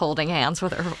toes, like he's holding hands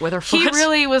with her foot. He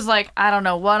really was like, I don't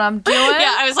know what I'm doing.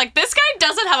 Yeah, I was like, this guy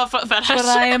doesn't have a foot fetish. But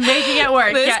I am making it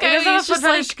work. This Yeah, guy he doesn't have a is foot just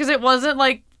fetish because it wasn't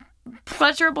like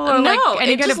pleasurable or No, like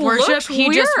any it kind of just worship. looked He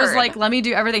just was weird. like, let me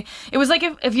do everything. It was like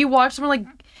if you watch someone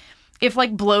like, if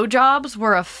like blowjobs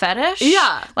were a fetish.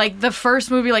 Yeah. Like the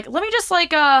first movie, like, let me just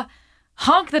like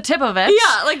honk the tip of it.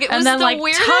 Yeah, like, it was and then the like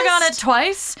weirdest. tug on it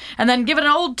twice and then give it an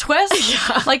old twist.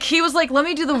 Yeah. Like he was like, let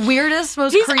me do the weirdest,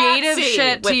 most He's creative artsy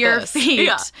shit to with your this. feet.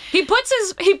 Yeah. He puts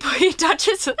he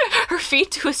touches her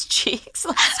feet to his cheeks,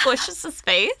 like squishes his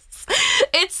face.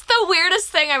 It's the weirdest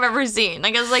thing I've ever seen.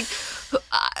 Like I was like,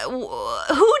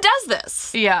 who does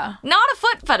this? Yeah. Not a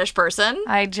foot fetish person.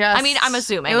 I mean, I'm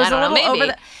assuming. It was I don't a know. little Maybe.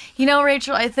 over the. You know,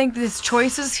 Rachel, I think these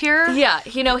choices here, Yeah,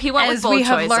 he went with as bold we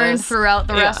have choices. learned throughout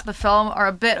the rest Yeah. of the film, are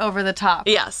a bit over the top.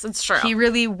 Yes, it's true. He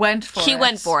really went for it. He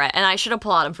went for it, and I should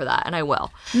applaud him for that, and I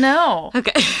will. No.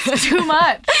 Okay. Too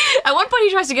much. At one point,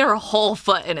 he tries to get her whole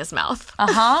foot in his mouth.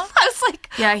 Uh-huh. I was like,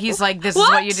 Yeah, he's like, this is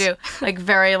what you do. Like,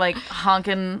 very, like,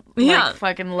 honking, like, Yeah.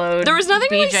 fucking load. There was nothing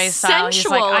BJ really style. He's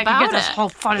sensual like, I can about get this it. whole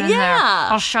foot in Yeah.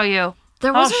 there. I'll show you.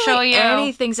 there I'll wasn't show really you.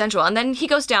 anything sensual. And then he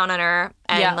goes down on her,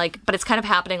 and Yeah. like, but it's kind of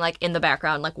happening like in the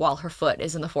background, like while her foot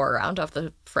is in the foreground of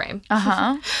the frame.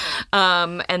 Uh-huh.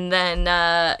 And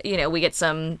then we get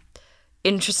an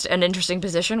interesting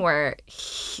position where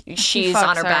she's fucks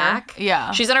on her her. back. Yeah.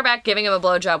 She's on her back giving him a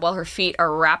blowjob while her feet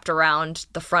are wrapped around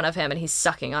the front of him, and he's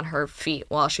sucking on her feet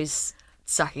while she's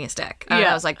sucking his dick. And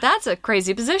Yeah. I was like, that's a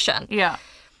crazy position. Yeah.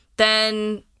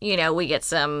 Then, we get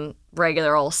some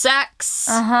regular old sex.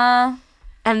 Uh-huh.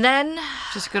 And then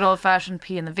Just good old-fashioned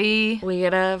P and the V. we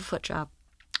get a foot job.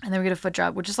 And then we get a foot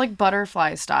job, which is like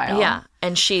butterfly style. Yeah.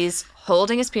 And she's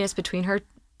holding his penis between her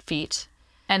feet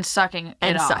And sucking it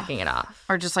and off. sucking it off.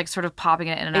 Or just like sort of popping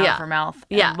it in and out Yeah. of her mouth.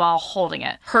 Yeah. While holding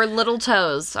it. Her little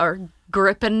toes are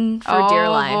gripping for Oh, dear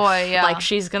life. boy, yeah. Like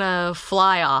she's gonna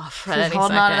fly off at She's any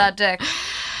holding second. on to that dick.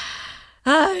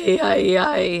 Ay, ay,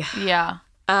 ay. Yeah.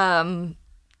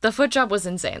 The foot job was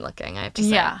insane looking, I have to say.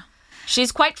 Yeah.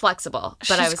 She's quite flexible,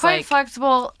 but I She's was quite like,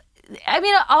 flexible. I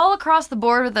mean, all across the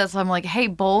board with this, I'm like, hey,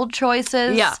 bold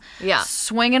choices. Yeah, yeah.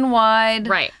 Swinging wide.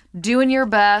 Right. Doing your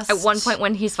best. At one point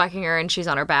when he's fucking her and she's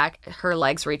on her back, her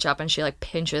legs reach up and she like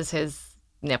pinches his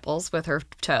nipples with her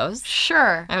toes.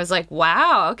 Sure. I was like,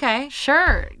 wow, okay.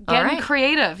 Sure. Getting right.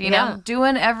 creative, you Yeah. know,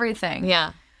 doing everything.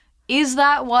 Yeah. Is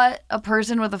that what a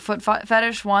person with a foot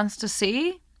fetish wants to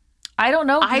see? I don't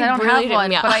know because I I don't really have didn't,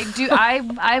 one, yeah. but I do.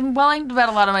 I'm willing to bet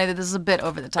a lot of money that this is a bit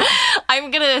over the top. I'm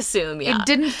going to assume, yeah. It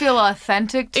didn't feel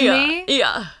authentic to yeah. me.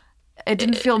 Yeah. It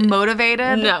didn't feel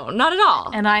motivated. No, not at all.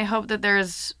 And I hope that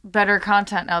there's better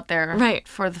content out there Right.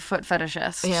 for the foot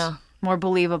fetishist. Yeah. More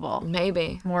believable,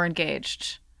 Maybe. more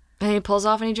engaged. And he pulls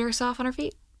off and he jerks off on her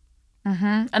feet.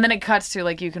 And then it cuts to,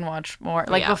 like, you can watch more.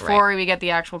 Like, Yeah, before we get the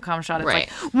actual cum shot, it's Right.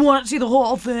 like, want to see the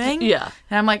whole thing? Yeah.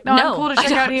 And I'm like, no, No, I'm cool to I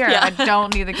check out don't. here. Yeah. I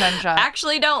don't need the cum shot.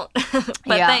 Actually don't. But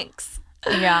Yeah. thanks.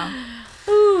 Yeah.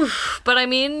 But I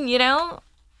mean,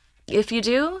 if you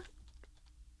do,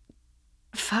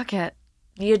 Fuck it.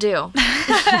 you do.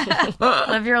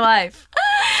 Live your life.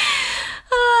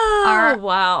 Oh,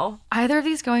 wow. Either of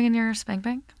these going in your spank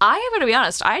bank? I am going to be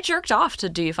honest. I jerked off to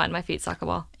Do You Find My Feet Suck a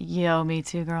Ball? Yo, me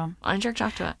too, girl. I jerked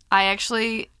off to it. I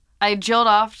jilled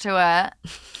off to it.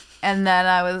 And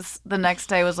then the next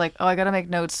day was like, oh, I got to make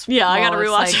notes. Yeah, I gotta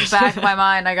while rewatch it's it. like back of my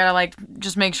mind. I got to like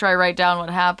just make sure I write down what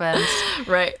happened.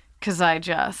 Right. Because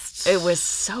It was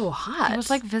so hot. It was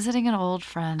like visiting an old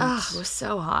friend. Oh, it was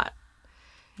so hot.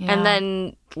 Yeah. And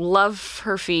then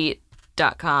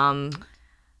loveherfeet.com.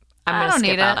 I'm I going to don't skip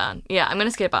need out it. on. Yeah, I'm going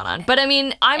to skip out on. But I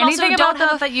mean, I'm Anything also about don't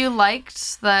have... that you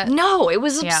liked that? No, it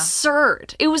was Yeah.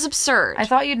 absurd. It was absurd. I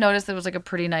thought you'd noticed it was like a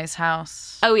pretty nice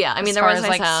house. Oh, yeah. I mean, as there far was as a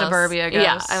nice like house. suburbia goes.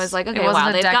 Yeah, I was like, okay, it wasn't wow,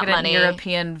 a they've got decadent money.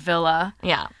 European villa.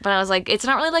 Yeah, but I was like, it's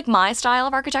not really like my style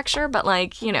of architecture, but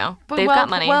like, But they've got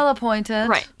money. well appointed.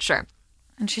 Right, sure.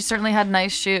 And she certainly had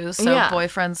nice shoes, so Yeah.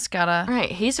 boyfriend's gotta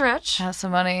Right, he's rich. have some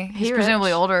money. He's He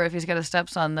presumably rich. older if he's got a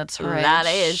stepson that's her age. That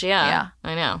age, yeah. Yeah.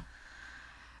 I know.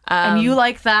 And you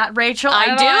like that, Rachel? I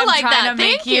don't do know why I'm like trying that. to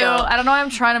make Thank you. I don't know why I'm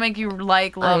trying to make you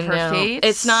like Love I Her know. Feet.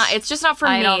 It's just not for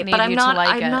I me, don't need but I'm you to not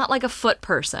like I'm it. not like a foot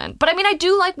person. But I mean, I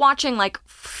do like watching like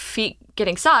feet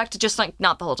getting sucked, just like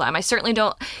not the whole time. I certainly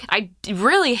don't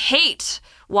really hate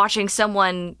watching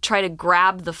someone try to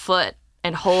grab the foot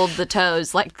and hold the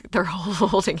toes like they're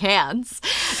holding hands.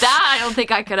 That I don't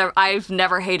think I could have. I've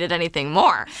never hated anything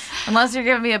more. Unless you're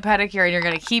giving me a pedicure and you're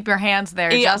going to keep your hands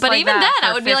there. Yeah, just but like even that then,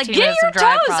 I for would be like, 15 get minutes your of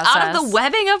dry toes out of the process."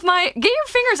 webbing of my. Get your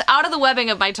fingers out of the webbing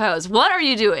of my toes. What are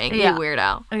you doing, Yeah. you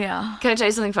weirdo? Yeah, Can I tell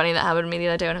you something funny that happened to me the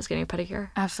other day when I was getting a pedicure?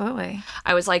 absolutely.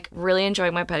 I was like really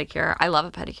enjoying my pedicure. I love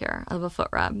a pedicure. I love a foot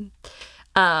rub.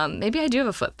 Maybe I do have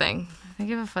a foot thing. I think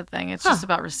you have a foot thing. It's just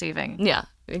about receiving. Yeah,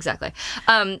 exactly.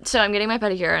 So I'm getting my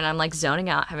pedicure and I'm like zoning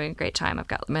out, having a great time. I've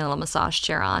got my little massage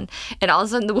chair on, and all of a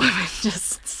sudden the woman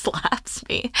just slaps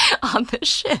me on the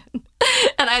shin,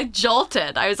 and I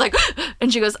jolted. I was like,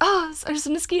 and she goes, "Oh, there's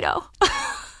a mosquito."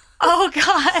 Oh,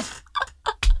 God.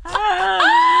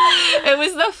 It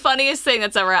was the funniest thing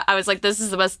that's ever. I was like, "This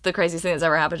is the craziest thing that's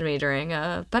ever happened to me during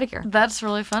a pedicure." That's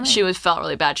really funny. She felt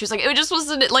really bad. She was like, "It just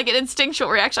wasn't like an instinctual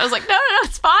reaction." I was like, "No,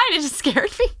 it's fine. It just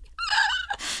scared me."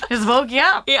 Just woke you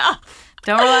up. Yeah.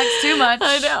 Don't relax too much.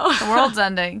 I know. The world's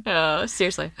ending. Oh,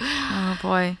 seriously. Oh,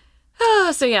 boy.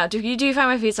 So yeah, do you find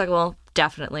my feet suckable?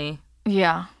 Definitely.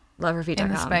 Yeah. Loverfeet.com.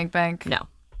 In the spank bank. No.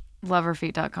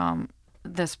 Loverfeet.com.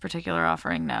 This particular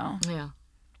offering, no. Yeah.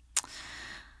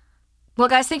 Well,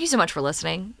 guys, thank you so much for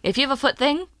listening. If you have a foot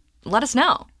thing, let us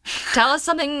know. Tell us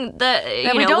something that we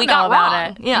don't we know got about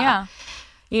wrong. it. Yeah.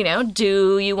 You know,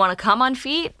 do you want to come on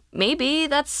feet? Maybe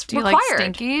that's Do you required. like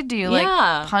stinky? Do you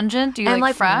Yeah. like pungent? Do you And, like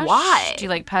like, fresh? why? Do you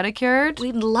like pedicured?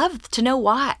 We'd love to know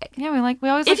why. Yeah, we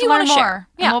always If like to you learn wanna more. share.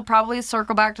 Yeah. And we'll probably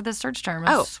circle back to this search term.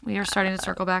 Oh. We are starting to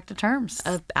circle back to terms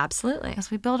Absolutely.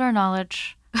 as we build our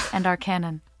knowledge and our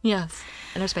canon. Yes.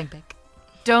 And our spank bank.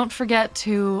 Don't forget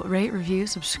to rate, review,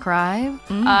 subscribe.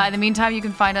 In the meantime, you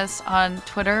can find us on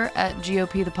Twitter at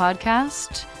GOP the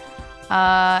Podcast.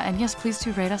 And yes, please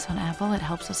do rate us on Apple. It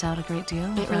helps us out a great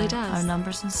deal. With really does. Our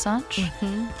numbers and such.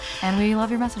 And we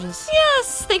love your messages.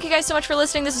 Yes. Thank you guys so much for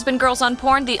listening. This has been Girls on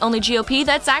Porn, the only GOP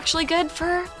that's actually good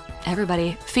for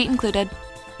everybody, feet included.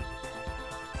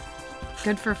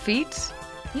 Good for feet?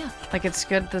 Yeah. Like it's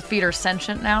good. The feet are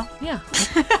sentient now. Yeah.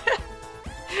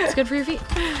 It's good for your feet.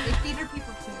 They feed their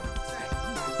people too. That's right.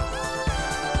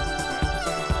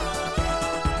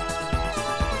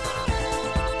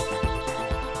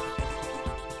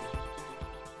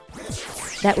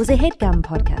 That was a HeadGum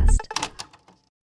podcast.